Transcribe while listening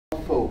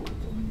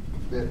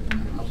that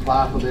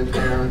apply for their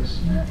parents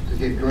to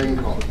get green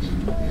cards.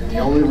 And the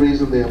only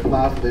reason they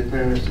apply for their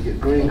parents to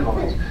get green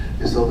cards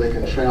is so they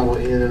can travel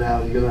in and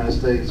out of the United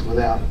States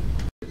without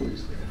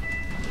police there.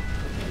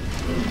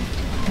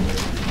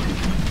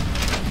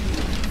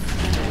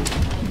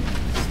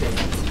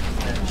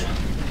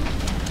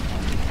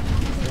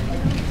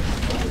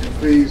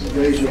 Please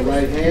raise your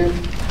right hand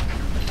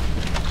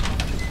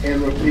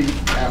and repeat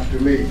after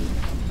me.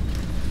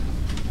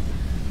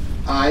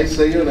 I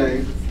say your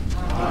name.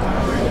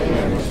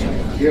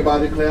 Hereby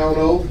declare on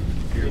oath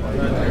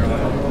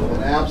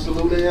that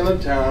absolutely and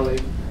entirely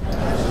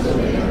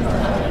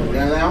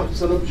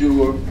renounce and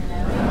abjure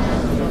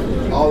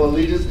all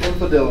allegiance and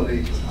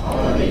fidelity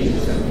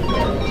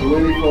to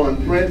any foreign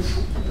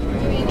prince,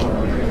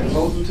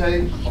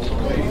 potentate,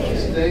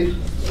 state,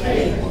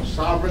 or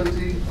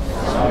sovereignty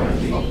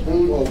of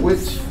whom or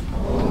which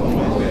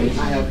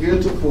I have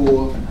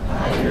heretofore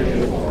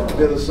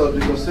been a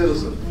subject or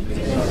citizen,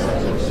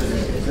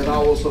 that I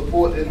will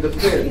support and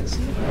defend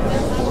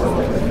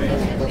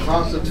the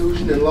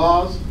Constitution and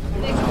laws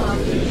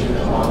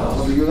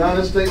of the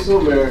United States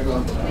of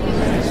America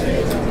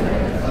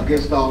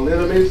against all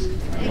enemies,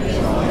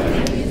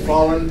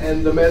 foreign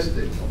and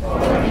domestic,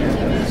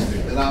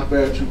 that I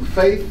bear true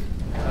faith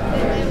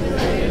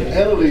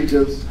and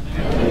allegiance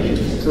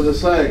to the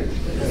same,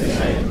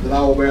 that I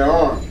will bear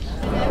arms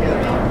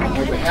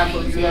on behalf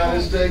of the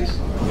United States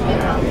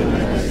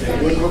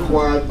when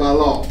required by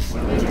law,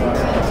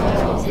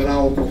 that I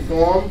will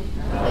perform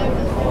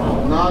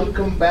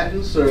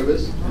non-combatant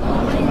service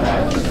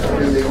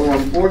in the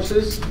armed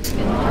forces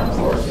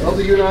of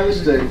the United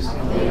States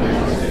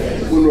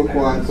when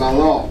required by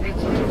law,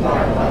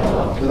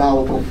 that I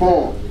will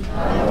perform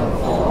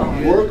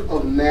work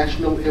of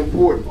national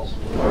importance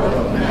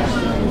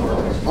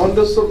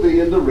under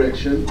civilian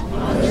direction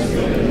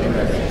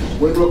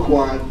when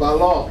required by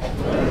law,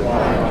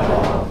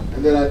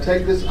 and that I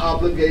take this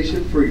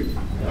obligation freely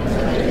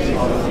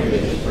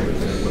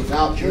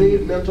without any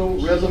mental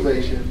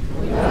reservation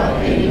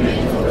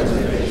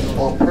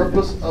or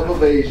purpose of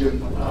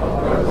evasion.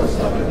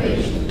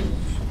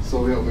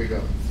 So help me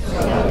God.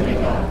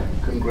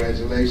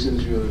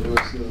 Congratulations, you're the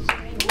newest citizen.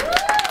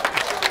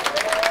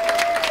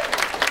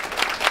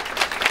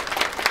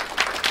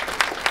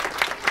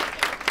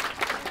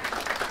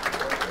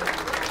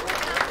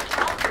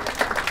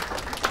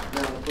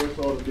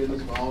 Order of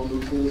business for all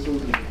new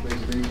citizens and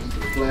pledge allegiance to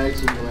the flag.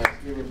 So we'll ask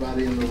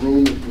everybody in the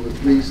room if you would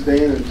please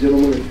stand, and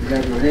gentlemen, if you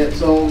have your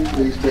hats on,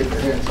 please take your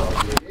hats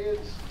off your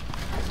heads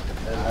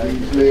as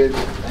we pledge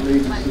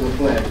allegiance to the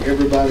flag.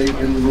 Everybody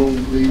in the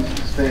room, please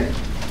stand.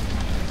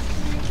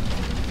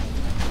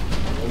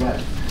 All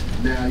right.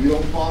 Now, you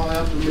don't follow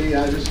after me.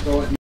 I just start.